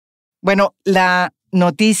Bueno, la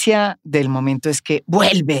noticia del momento es que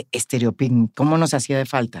vuelve Estéreo Picnic. ¿Cómo nos hacía de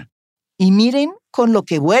falta? Y miren con lo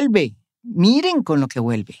que vuelve. Miren con lo que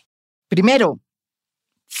vuelve. Primero,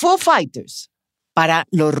 Foo Fighters para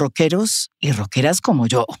los rockeros y rockeras como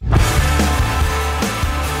yo.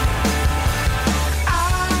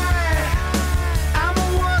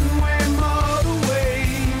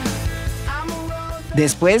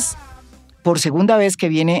 Después, por segunda vez que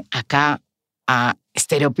viene acá a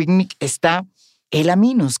Estéreo Picnic, está Ela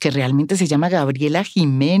Minos, que realmente se llama Gabriela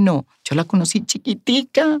Jimeno. Yo la conocí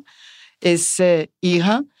chiquitica. Es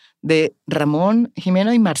hija de Ramón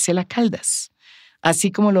Jimeno y Marcela Caldas. Así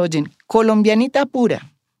como lo oyen, colombianita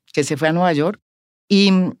pura, que se fue a Nueva York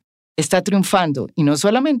y está triunfando. Y no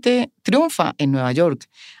solamente triunfa en Nueva York,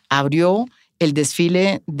 abrió el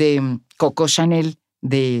desfile de Coco Chanel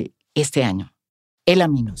de este año. Ela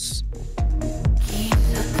Minos.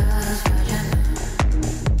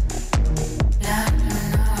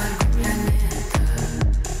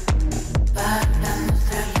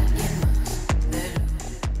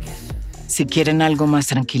 Si quieren algo más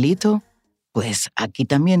tranquilito, pues aquí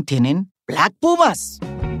también tienen Black Pumas.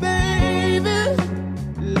 Baby,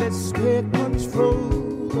 let's take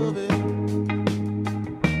control of it.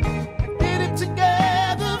 Get it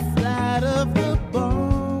together, flight of the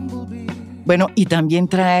bumblebee. Bueno, y también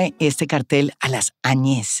trae este cartel a las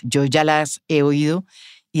Añez. Yo ya las he oído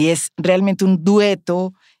y es realmente un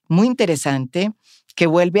dueto muy interesante que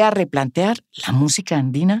vuelve a replantear la música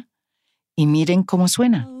andina y miren cómo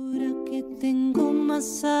suena. Tengo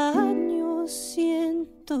más años,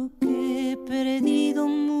 siento que he perdido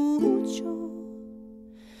mucho.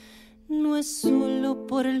 No es solo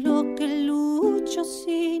por lo que lucho,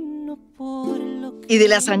 sino por lo que... Y de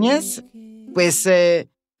las Añez, pues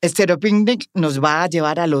Estéreo Picnic nos va a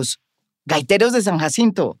llevar a los gaiteros de San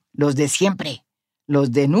Jacinto, los de siempre,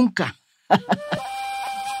 los de nunca.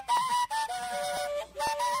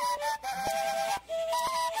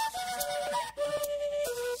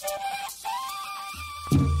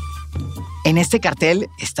 En este cartel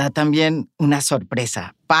está también una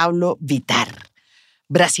sorpresa. Pablo Vittar,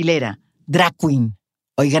 brasilera, drag queen.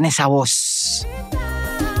 Oigan esa voz.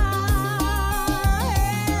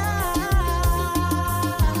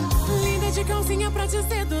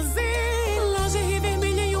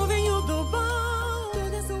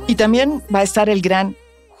 Y también va a estar el gran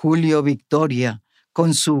Julio Victoria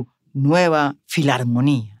con su nueva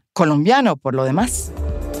filarmonía. Colombiano, por lo demás.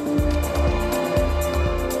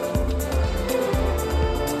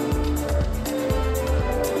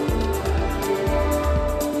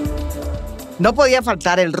 No podía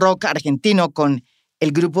faltar el rock argentino con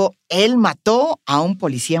el grupo Él mató a un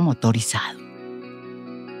policía motorizado.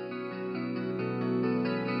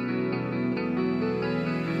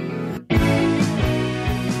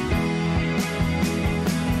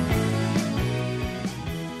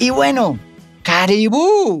 Y bueno,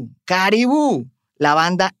 Caribú, la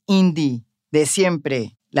banda indie de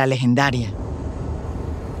siempre, la legendaria.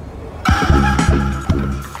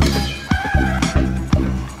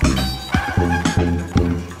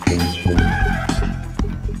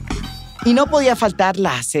 Y no podía faltar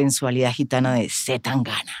la sensualidad gitana de C.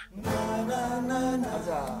 Tangana.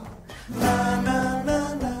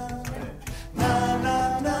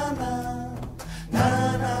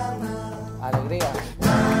 Alegría.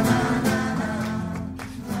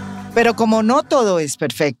 Pero como no todo es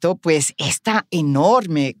perfecto, pues esta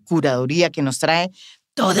enorme curaduría que nos trae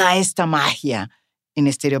toda esta magia en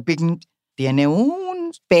Estéreo Picnic tiene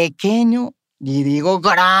un pequeño, y digo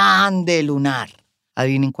grande lunar.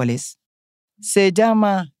 ¿Adivinen cuál es? Se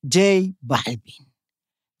llama J Balvin.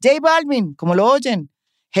 J Balvin, como lo oyen,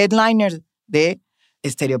 headliner de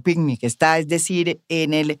Estéreo Picnic. Está, es decir,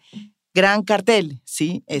 en el gran cartel,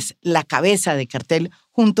 ¿sí? Es la cabeza de cartel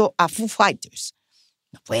junto a Foo Fighters.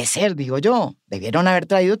 No puede ser, digo yo. Debieron haber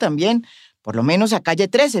traído también, por lo menos a Calle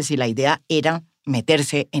 13, si la idea era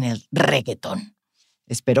meterse en el reggaetón.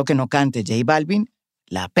 Espero que no cante J Balvin,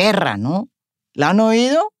 La Perra, ¿no? ¿La han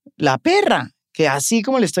oído? La Perra. Que así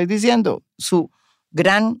como le estoy diciendo, su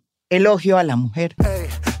gran elogio a la mujer. Hey,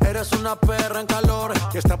 eres una perra en calor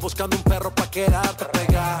que está buscando un perro para quedarte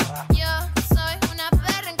pegada. Yo soy una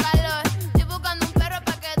perra en calor, estoy buscando un perro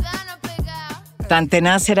para quedarnos pegados. Tan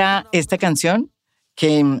tenaz será esta canción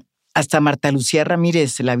que hasta Marta Lucía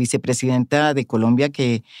Ramírez, la vicepresidenta de Colombia,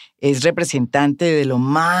 que es representante de lo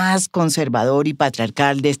más conservador y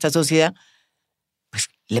patriarcal de esta sociedad, pues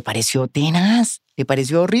le pareció tenaz. Le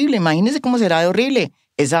pareció horrible. Imagínense cómo será de horrible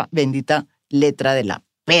esa bendita letra de La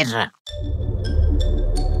Perra.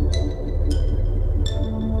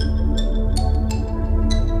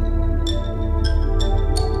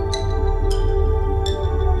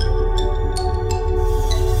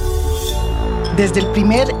 Desde el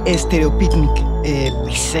primer Estéreo Picnic,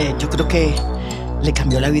 yo creo que le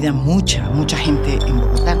cambió la vida a mucha gente en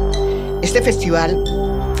Bogotá. Este festival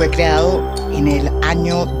fue creado en el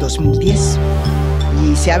año 2010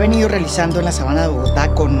 y se ha venido realizando en la Sabana de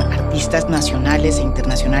Bogotá con artistas nacionales e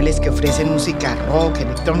internacionales que ofrecen música rock,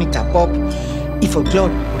 electrónica, pop y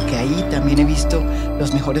folclore, porque ahí también he visto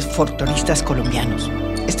los mejores folcloristas colombianos.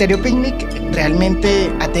 Estéreo Picnic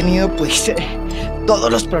realmente ha tenido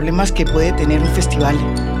todos los problemas que puede tener un festival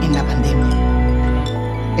en la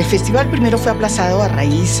pandemia. El festival primero fue aplazado a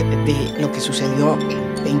raíz de lo que sucedió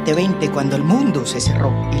en 2020, cuando el mundo se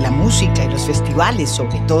cerró y la música y los festivales,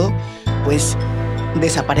 sobre todo,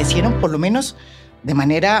 desaparecieron, por lo menos de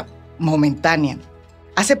manera momentánea.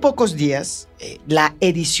 Hace pocos días, la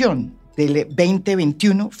edición del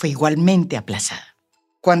 2021 fue igualmente aplazada.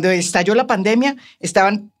 Cuando estalló la pandemia,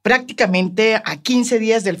 estaban prácticamente a 15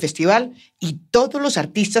 días del festival y todos los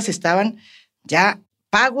artistas estaban ya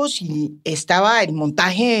pagos y estaba el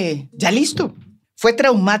montaje ya listo. Fue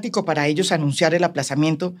traumático para ellos anunciar el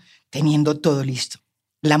aplazamiento teniendo todo listo.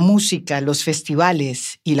 La música, los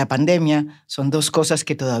festivales y la pandemia son dos cosas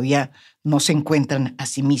que todavía no se encuentran a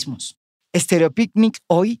sí mismos. Estéreo Picnic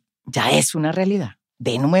hoy ya es una realidad.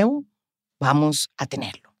 De nuevo, vamos a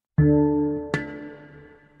tenerlo.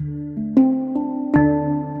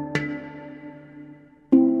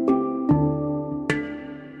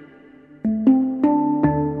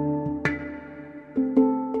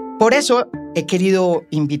 Por eso he querido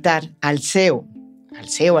invitar al CEO,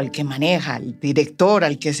 al que maneja, al director,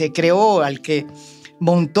 al que se creó, al que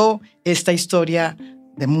montó esta historia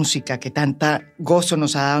de música que tanta gozo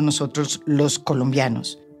nos ha dado a nosotros los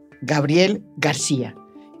colombianos. Gabriel García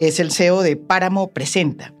es el CEO de Páramo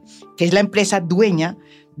Presenta, que es la empresa dueña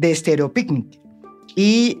de Estéreo Picnic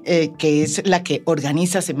y que es la que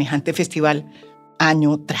organiza semejante festival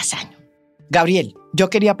año tras año. Gabriel,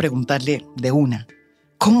 yo quería preguntarle de una,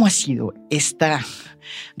 ¿cómo ha sido esta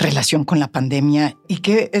relación con la pandemia y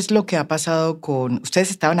qué es lo que ha pasado con...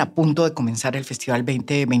 Ustedes estaban a punto de comenzar el Festival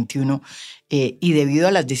 2021 y debido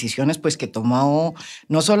a las decisiones que tomó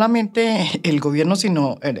no solamente el gobierno,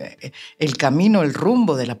 sino el camino, el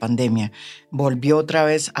rumbo de la pandemia, volvió otra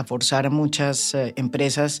vez a forzar a muchas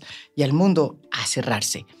empresas y al mundo a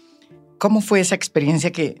cerrarse. ¿Cómo fue esa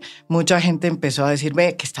experiencia que mucha gente empezó a decir,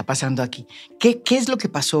 ¿qué está pasando aquí? ¿Qué es lo que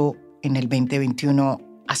pasó en el 2021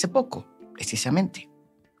 hace poco, precisamente?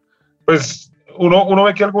 Pues uno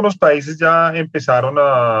ve que algunos países ya empezaron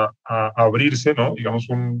a abrirse, ¿no? Digamos,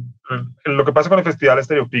 lo que pasa con el Festival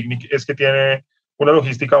Estéreo Picnic es que tiene una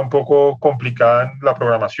logística un poco complicada en la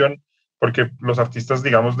programación, porque los artistas,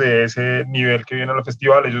 digamos, de ese nivel que vienen al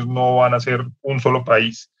festival, ellos no van a ser un solo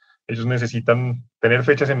país. Ellos necesitan tener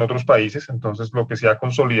fechas en otros países, entonces lo que se ha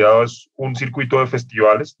consolidado es un circuito de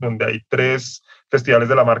festivales, donde hay 3 festivales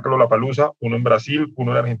de la marca Lollapalooza, uno en Brasil,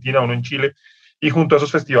 uno en Argentina, uno en Chile, y junto a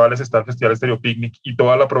esos festivales está el Festival Estéreo Picnic y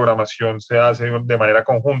toda la programación se hace de manera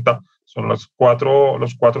conjunta. Son los cuatro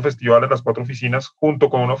festivales, las 4 oficinas, junto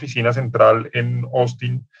con una oficina central en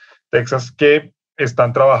Austin, Texas, que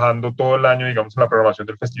están trabajando todo el año, digamos, en la programación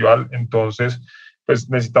del festival. Entonces, pues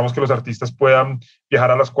necesitamos que los artistas puedan viajar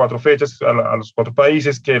a las 4 fechas, a los 4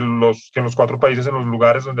 países, que en los 4 países, en los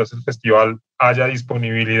lugares donde hace el festival, haya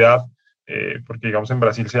disponibilidad, porque digamos en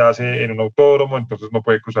Brasil se hace en un autódromo, entonces no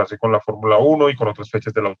puede cruzarse con la Fórmula 1 y con otras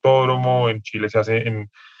fechas del autódromo. En Chile se hace en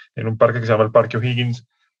un parque que se llama el Parque O'Higgins,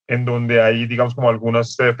 en donde hay, digamos, como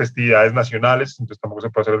algunas festividades nacionales, entonces tampoco se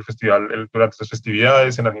puede hacer el festival durante estas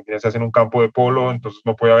festividades. En Argentina se hace en un campo de polo, entonces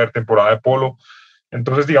no puede haber temporada de polo.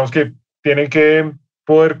 Entonces, digamos que tienen que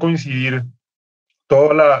poder coincidir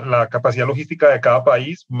toda la capacidad logística de cada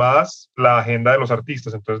país más la agenda de los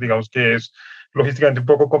artistas. Entonces, digamos que es logísticamente un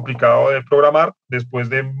poco complicado de programar. Después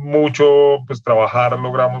de mucho trabajar,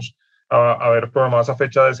 logramos haber programado esa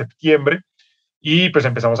fecha de septiembre y pues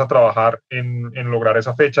empezamos a trabajar en lograr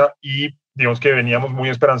esa fecha, y digamos que veníamos muy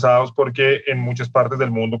esperanzados porque en muchas partes del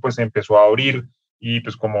mundo pues se empezó a abrir, y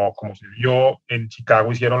pues como se vio en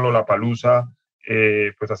Chicago, hicieron Lollapalooza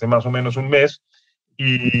pues hace más o menos un mes,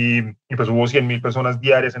 y pues hubo 100,000 personas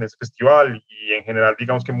diarias en ese festival, y en general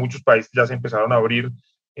digamos que muchos países ya se empezaron a abrir.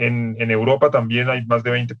 En Europa también hay más de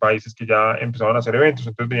 20 países que ya empezaron a hacer eventos,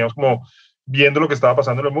 entonces veníamos como viendo lo que estaba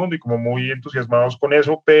pasando en el mundo y como muy entusiasmados con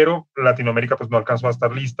eso, pero Latinoamérica pues no alcanzó a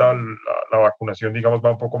estar lista, la vacunación digamos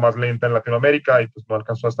va un poco más lenta en Latinoamérica y pues no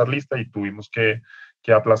alcanzó a estar lista y tuvimos que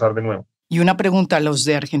aplazar de nuevo. Y una pregunta, ¿los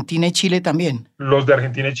de Argentina y Chile también? Los de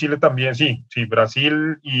Argentina y Chile también, sí,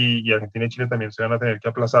 Brasil y Argentina y Chile también se van a tener que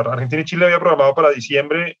aplazar. Argentina y Chile había programado para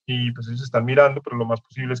diciembre y pues ellos están mirando, pero lo más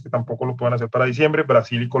posible es que tampoco lo puedan hacer para diciembre.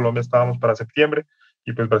 Brasil y Colombia estábamos para septiembre,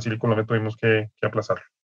 y pues Brasil y Colombia tuvimos que aplazarlo.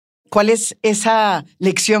 ¿Cuál es esa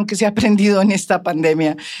lección que se ha aprendido en esta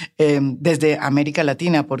pandemia desde América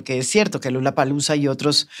Latina? Porque es cierto que Lollapalooza y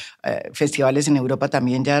otros festivales en Europa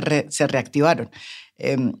también ya se reactivaron.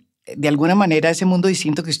 De alguna manera, ese mundo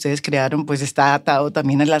distinto que ustedes crearon pues está atado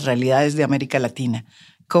también a las realidades de América Latina.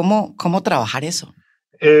 ¿Cómo trabajar eso?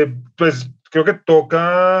 Pues creo que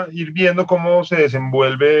toca ir viendo cómo se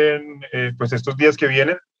desenvuelven pues estos días que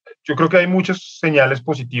vienen. Yo creo que hay muchas señales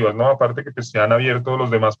positivas, ¿no? Aparte que pues, se han abierto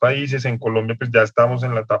los demás países. En Colombia pues ya estamos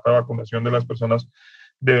en la etapa de vacunación de las personas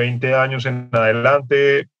de 20 años en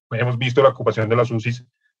adelante. Hemos visto la ocupación de las UCIs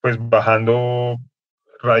pues bajando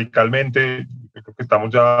radicalmente. Yo creo que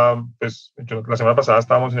estamos ya, pues la semana pasada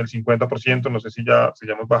estábamos en el 50%, no sé si ya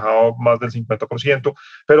hemos bajado más del 50%,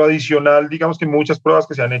 pero adicional, digamos que muchas pruebas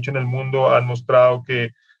que se han hecho en el mundo han mostrado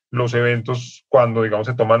que los eventos, cuando, digamos,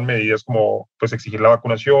 se toman medidas como, pues, exigir la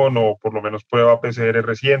vacunación o por lo menos prueba PCR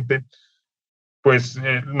reciente, pues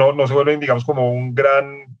no se vuelven, digamos, como un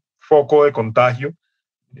gran foco de contagio.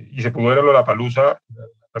 Y se pudo ver en Lollapalooza,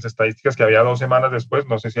 las estadísticas que había 2 semanas después,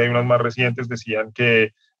 no sé si hay unas más recientes, decían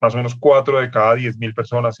que más o menos 4 de cada 10.000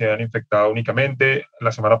 personas se habían infectado únicamente.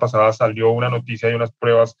 La semana pasada salió una noticia y unas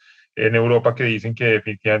pruebas en Europa que dicen que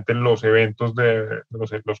definitivamente los eventos de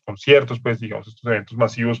los conciertos, pues digamos, estos eventos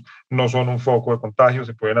masivos no son un foco de contagio,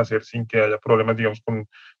 se pueden hacer sin que haya problemas, digamos, con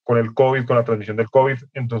el COVID, con la transmisión del COVID.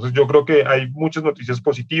 Entonces yo creo que hay muchas noticias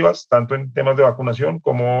positivas, tanto en temas de vacunación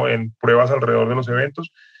como en pruebas alrededor de los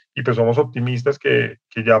eventos, y pues somos optimistas que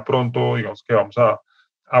ya pronto, digamos, que vamos a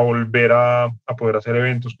volver a poder hacer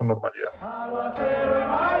eventos con normalidad.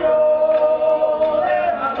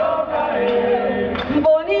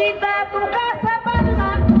 Bonita tu casa,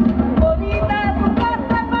 Palma, bonita tu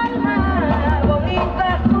casa, Palma,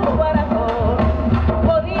 bonita tu corazón,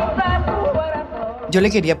 bonita tu corazón. Yo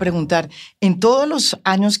le quería preguntar, en todos los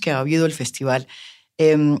años que ha habido el festival,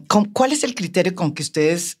 ¿cuál es el criterio con que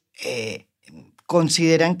ustedes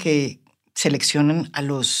consideran que seleccionan a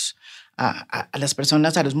las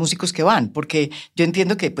personas, a los músicos que van? Porque yo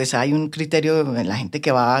entiendo que pues hay un criterio en la gente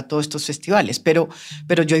que va a todos estos festivales, pero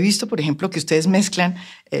yo he visto, por ejemplo, que ustedes mezclan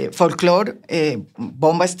folclore,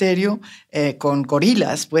 bomba estéreo con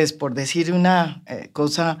gorilas, pues por decir una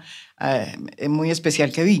cosa muy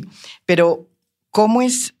especial que vi. Pero ¿cómo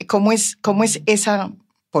es esa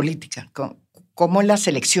política? ¿Cómo es la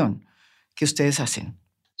selección que ustedes hacen?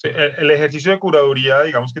 Sí, el ejercicio de curaduría,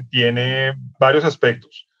 digamos que tiene varios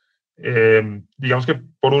aspectos. Digamos que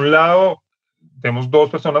por un lado tenemos 2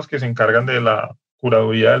 personas que se encargan de la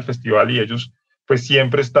curaduría del festival y ellos pues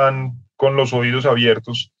siempre están con los oídos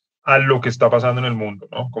abiertos a lo que está pasando en el mundo,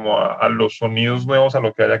 ¿no? Como a los sonidos nuevos, a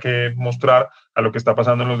lo que haya que mostrar, a lo que está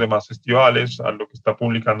pasando en los demás festivales, a lo que está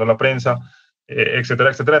publicando la prensa, etcétera,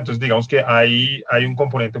 etcétera. Entonces digamos que hay un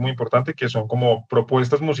componente muy importante que son como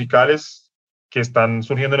propuestas musicales que están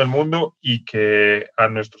surgiendo en el mundo y que a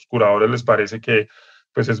nuestros curadores les parece que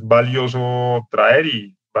pues es valioso traer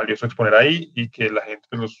y valioso exponer ahí y que la gente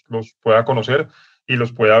pues, los pueda conocer y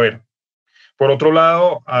los pueda ver. Por otro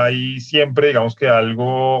lado, hay siempre, digamos que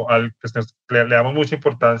pues, le damos mucha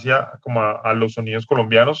importancia como a los sonidos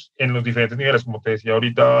colombianos en los diferentes niveles, como te decía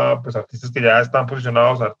ahorita, pues artistas que ya están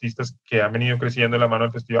posicionados, artistas que han venido creciendo en la mano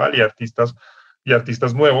del festival y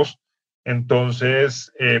artistas nuevos.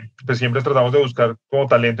 Entonces, pues siempre tratamos de buscar como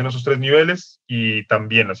talento en esos 3 niveles y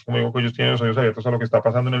también, así como digo que ellos tienen los oídos abiertos a lo que está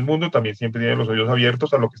pasando en el mundo, también siempre tienen los oídos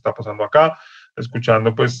abiertos a lo que está pasando acá,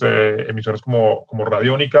 escuchando pues emisoras como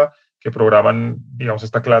Radiónica, que programan, digamos,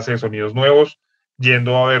 esta clase de sonidos nuevos,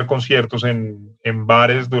 yendo a ver conciertos en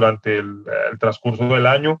bares durante el transcurso del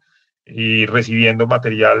año y recibiendo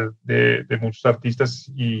material de muchos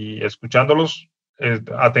artistas y escuchándolos,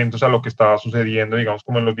 atentos a lo que está sucediendo, digamos,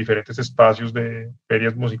 como en los diferentes espacios de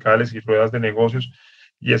ferias musicales y ruedas de negocios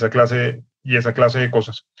y esa clase de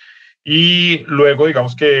cosas. Y luego,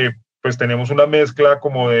 digamos que pues tenemos una mezcla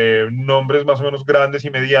como de nombres más o menos grandes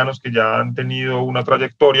y medianos que ya han tenido una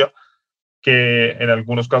trayectoria, que en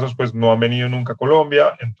algunos casos pues no han venido nunca a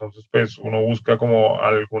Colombia, entonces pues uno busca como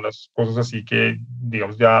algunas cosas así que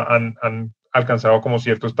digamos ya han alcanzado como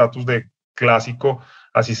cierto estatus de clásico,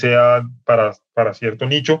 así sea para cierto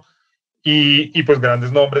nicho, y pues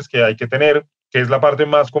grandes nombres que hay que tener, que es la parte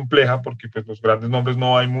más compleja porque pues los grandes nombres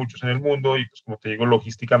no hay muchos en el mundo y pues como te digo,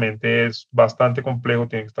 logísticamente es bastante complejo,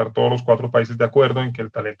 tienen que estar todos los 4 países de acuerdo en que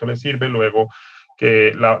el talento les sirve, luego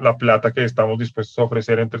que la plata que estamos dispuestos a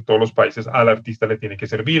ofrecer entre todos los países al artista le tiene que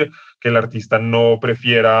servir, que el artista no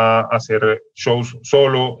prefiera hacer shows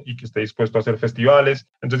solo y que esté dispuesto a hacer festivales.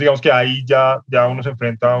 Entonces digamos que ahí ya uno se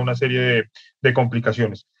enfrenta a una serie de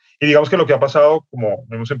complicaciones. Y digamos que lo que ha pasado, como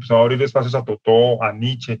hemos empezado a abrir espacios a Totó, a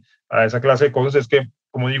Nietzsche, a esa clase de cosas, es que,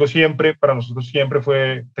 como digo siempre, para nosotros siempre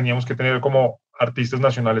teníamos que tener como artistas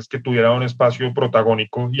nacionales que tuvieran un espacio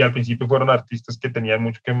protagónico, y al principio fueron artistas que tenían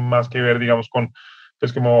mucho más que ver, digamos,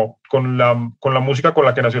 pues como con la música con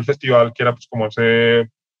la que nació el festival, que era pues como ese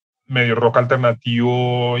medio rock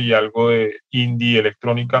alternativo y algo de indie,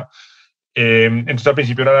 electrónica. Entonces al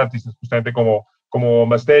principio eran artistas justamente como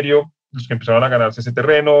Bomba Estéreo, los que empezaron a ganarse ese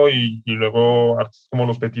terreno, y luego artistas como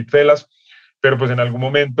los Petit Felas, pero pues en algún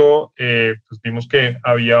momento pues vimos que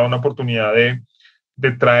había una oportunidad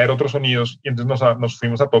de traer otros sonidos, y entonces nos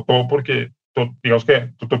fuimos a Totó, porque digamos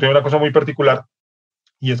que Totó tiene una cosa muy particular,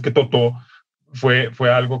 y es que Totó fue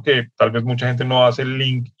algo que tal vez mucha gente no hace el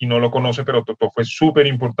link y no lo conoce, pero Totó fue súper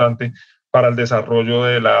importante para el desarrollo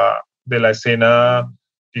de la escena,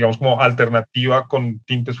 digamos, como alternativa con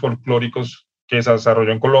tintes folclóricos que se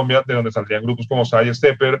desarrolló en Colombia, de donde saldrían grupos como Side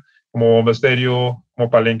Stepper, como Bomba Estéreo, como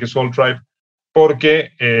Palenque Soul Tribe,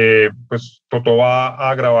 porque pues Totó va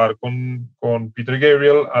a grabar con Peter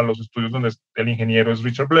Gabriel a los estudios donde el ingeniero es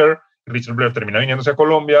Richard Blair. Richard Blair termina viniéndose a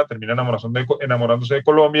Colombia, termina enamorándose de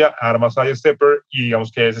Colombia, arma Side Stepper, y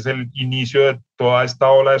digamos que ese es el inicio de toda esta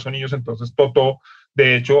ola de sonidos. Entonces Totó,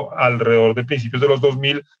 de hecho, alrededor de principios de los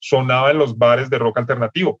 2000, sonaba en los bares de rock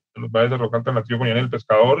alternativo. En los bares de rock alternativo ponían El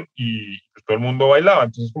Pescador, y pues, todo el mundo bailaba.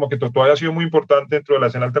 Entonces como que Totó había sido muy importante dentro de la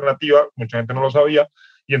escena alternativa, mucha gente no lo sabía,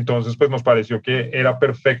 y entonces pues nos pareció que era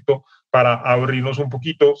perfecto para abrirnos un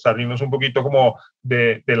poquito, salirnos un poquito como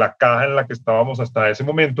de la caja en la que estábamos hasta ese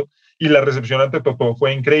momento. Y la recepción ante Totó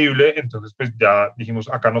fue increíble. Entonces pues ya dijimos,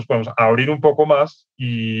 acá nos podemos abrir un poco más,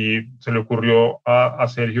 y se le ocurrió a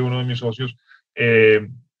Sergio, uno de mis socios,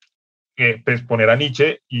 pues poner a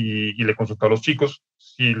Nietzsche, y le consultó a los chicos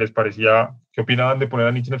si les parecía, qué opinaban de poner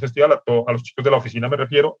a Nietzsche en el festival, a los chicos de la oficina me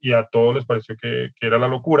refiero, y a todos les pareció que era la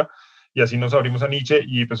locura, y así nos abrimos a Nietzsche,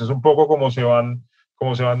 y pues es un poco como se van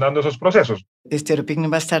dando esos procesos. Estéreo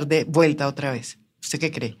Picnic va a estar de vuelta otra vez. ¿Usted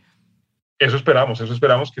qué cree? Eso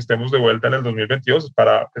esperamos que estemos de vuelta en el 2022,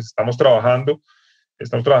 pues estamos trabajando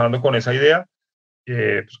con esa idea,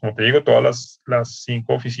 pues como te digo, todas las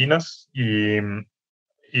 5 oficinas,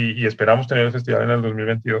 y esperamos tener el festival en el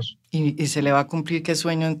 2022. ¿Y se le va a cumplir qué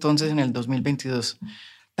sueño entonces en el 2022?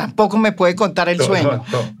 Tampoco me puede contar el sueño.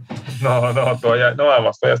 No, todavía, no,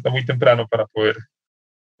 además todavía está muy temprano para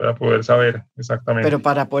poder saber exactamente. Pero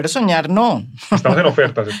para poder soñar, no. Estamos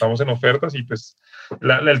en ofertas, y pues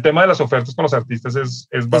el tema de las ofertas con los artistas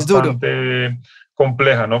es bastante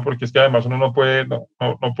compleja, ¿no? Porque es que además uno no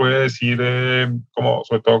puede decir, como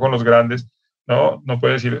sobre todo con los grandes, no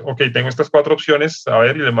puede decir, ok, tengo estas 4 opciones, a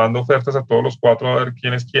ver, y le mando ofertas a todos los 4 a ver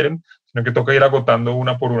quiénes quieren, sino que toca ir agotando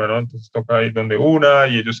una por una, ¿no? Entonces toca ir donde una,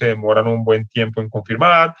 y ellos se demoran un buen tiempo en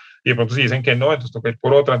confirmar, y de pronto si dicen que no, entonces toca ir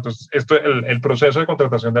por otra. Entonces el proceso de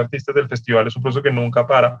contratación de artistas del festival es un proceso que nunca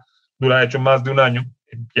para, dura de hecho más de un año.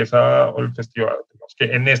 Empieza el festival, digamos que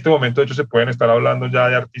en este momento de hecho se pueden estar hablando ya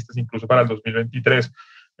de artistas incluso para el 2023.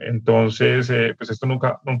 Entonces, pues esto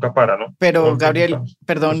nunca para, ¿no? Pero Gabriel,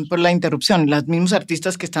 perdón por la interrupción, los mismos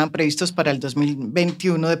artistas que estaban previstos para el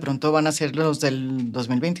 2021 de pronto van a ser los del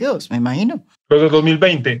 2022, me imagino. Los del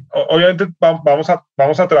 2020, obviamente vamos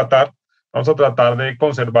a tratar de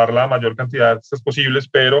conservar la mayor cantidad de artistas posibles,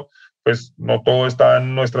 pero pues no todo está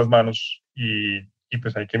en nuestras manos, y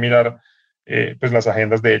pues hay que mirar pues las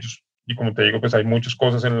agendas de ellos. Y como te digo, pues hay muchas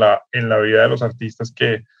cosas en la vida de los artistas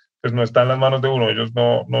que pues no están en las manos de uno. Ellos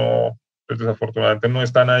pues desafortunadamente no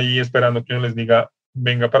están ahí esperando que uno les diga,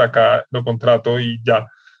 venga para acá, lo contrato y ya,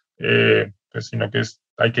 pues sino que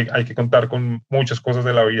hay que contar con muchas cosas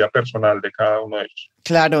de la vida personal de cada uno de ellos.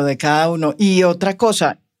 Claro, de cada uno. Y otra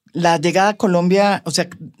cosa, la llegada a Colombia, o sea,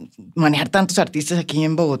 manejar tantos artistas aquí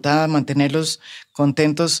en Bogotá, mantenerlos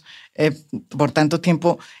contentos por tanto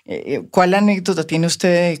tiempo, ¿cuál anécdota tiene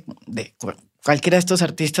usted de cualquiera de estos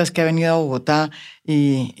artistas que ha venido a Bogotá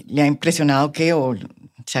y le ha impresionado o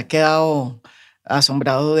se ha quedado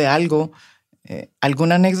asombrado de algo?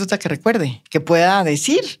 ¿Alguna anécdota que recuerde, que pueda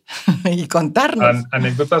decir y contarnos?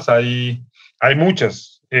 Anécdotas hay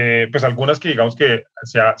muchas, pues algunas que digamos que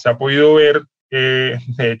se ha podido ver,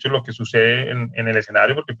 de hecho, lo que sucede en el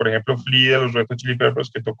escenario, porque por ejemplo Flea de los Red Hot Chili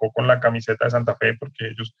Peppers, que tocó con la camiseta de Santa Fe, porque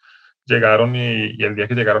ellos llegaron y el día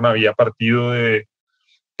que llegaron había partido de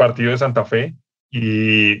Santa Fe,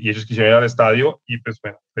 y ellos quisieron ir al estadio, y pues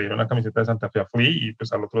bueno, le dieron la camiseta de Santa Fe a Flea, y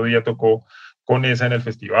pues al otro día tocó con esa en el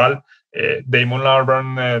festival. Damon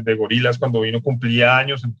Albarn de Gorillaz, cuando vino, cumplía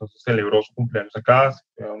años, entonces celebró su cumpleaños acá,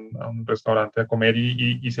 fue a un restaurante a comer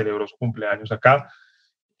y celebró su cumpleaños acá.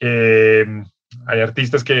 Hay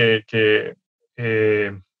artistas que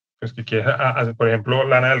pues que quiere, por ejemplo,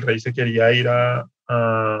 Lana del Rey se quería ir a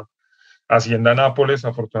Hacienda Nápoles,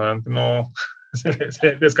 afortunadamente no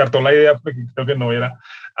se descartó la idea porque creo que no hubiera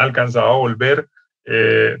alcanzado a volver,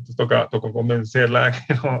 entonces tocó convencerla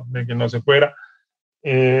de que no se fuera.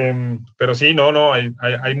 Pero sí,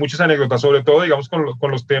 hay muchas anécdotas, sobre todo, digamos,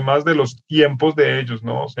 con los temas de los tiempos de ellos,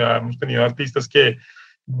 ¿no? O sea, hemos tenido artistas que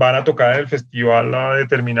van a tocar en el festival a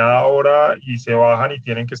determinada hora y se bajan y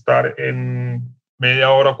tienen que estar en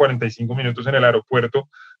media hora, 45 minutos en el aeropuerto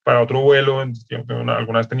para otro vuelo.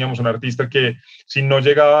 Alguna vez teníamos un artista que si no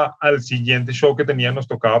llegaba al siguiente show que tenía, nos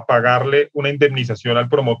tocaba pagarle una indemnización al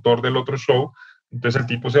promotor del otro show. Entonces el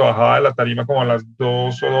tipo se bajaba de la tarima como a las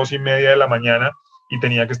 2 o 2:30 de la mañana y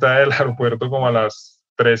tenía que estar en el aeropuerto como a las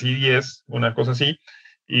 3:10, una cosa así.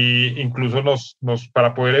 Y incluso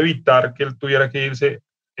para poder evitar que él tuviera que irse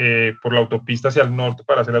por la autopista hacia el norte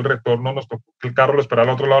para hacer el retorno, nos tocó que el carro lo esperara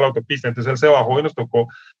al otro lado de la autopista. Entonces él se bajó y nos tocó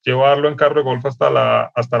llevarlo en carro de golf hasta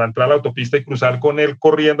la entrada de la autopista y cruzar con él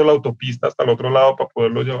corriendo la autopista hasta el otro lado para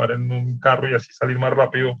poderlo llevar en un carro y así salir más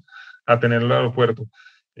rápido a tener el aeropuerto.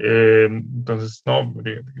 Entonces,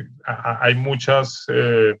 hay muchas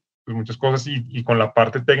cosas y con la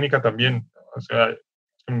parte técnica también. O sea,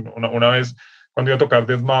 una vez cuando iba a tocar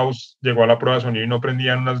Dead Mouse, llegó a la prueba de sonido y no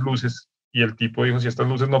prendían unas luces. Y el tipo dijo, si estas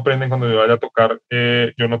luces no prenden cuando yo vaya a tocar,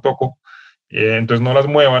 yo no toco, entonces no las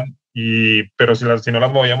muevan, pero si no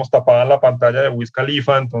las movíamos tapaban la pantalla de Wiz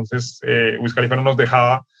Khalifa, entonces Wiz Khalifa no nos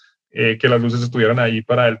dejaba que las luces estuvieran ahí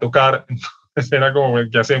para él tocar. Entonces era como,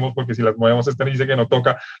 ¿qué hacemos? Porque si las movemos, este dice que no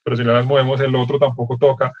toca, pero si no las movemos, el otro tampoco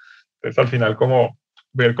toca. Entonces al final como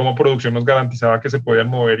ver cómo producción nos garantizaba que se podían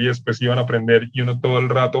mover y después iban a prender, y uno todo el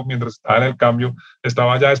rato, mientras estaba en el cambio,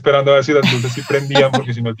 estaba ya esperando a ver si las luces sí prendían,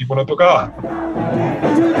 porque si no el tipo no tocaba.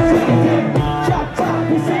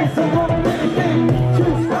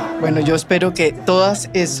 Bueno, yo espero que todas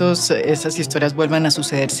esas historias vuelvan a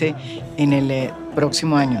sucederse en el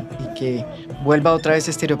próximo año y que vuelva otra vez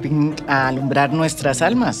Estéreo Picnic a alumbrar nuestras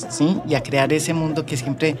almas, ¿sí? Y a crear ese mundo que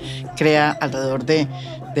siempre crea alrededor de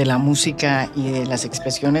la música y de las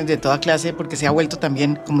expresiones de toda clase, porque se ha vuelto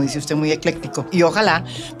también, como dice usted, muy ecléctico. Y ojalá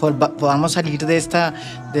podamos salir de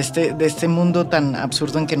este mundo tan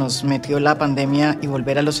absurdo en que nos metió la pandemia y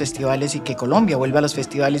volver a los festivales, y que Colombia vuelva a los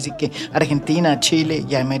festivales, y que Argentina, Chile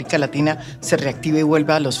y América Latina se reactive y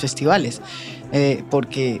vuelva a los festivales,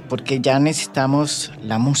 porque ya necesitamos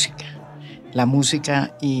la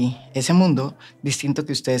música y ese mundo distinto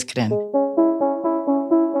que ustedes crean.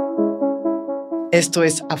 Esto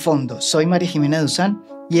es A Fondo. Soy María Jimena Duzán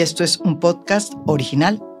y esto es un podcast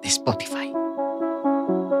original de Spotify.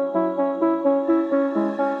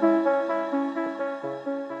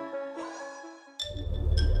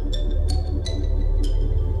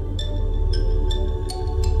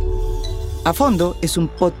 A Fondo es un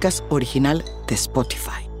podcast original de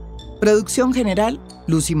Spotify. Producción general,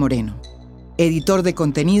 Lucy Moreno. Editor de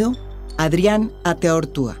contenido, Adrián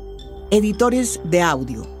Ateortúa. Editores de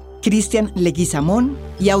audio, Cristian Leguizamón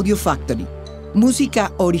y Audio Factory.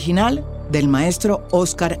 Música original del maestro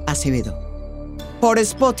Oscar Acevedo. Por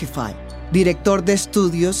Spotify, director de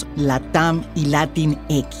estudios Latam y Latin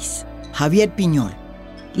X, Javier Piñol.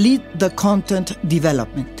 Lead the Content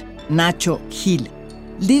Development, Nacho Gil.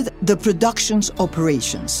 Lead the Productions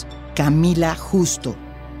Operations, Camila Justo.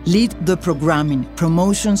 Lead the Programming,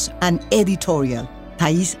 Promotions and Editorial,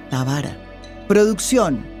 Thais Tavara.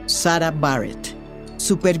 Producción, Sara Barrett.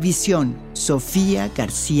 Supervisión, Sofía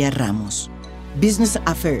García Ramos. Business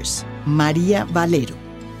Affairs, María Valero.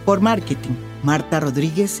 Por Marketing, Marta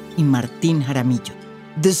Rodríguez y Martín Jaramillo.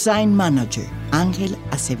 Design Manager, Ángel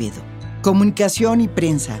Acevedo. Comunicación y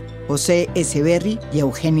Prensa, José Echeverry y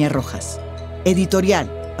Eugenia Rojas. Editorial,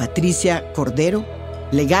 Patricia Cordero.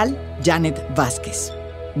 Legal, Janet Vázquez.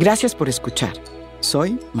 Gracias por escuchar.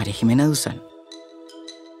 Soy María Jimena Duzán.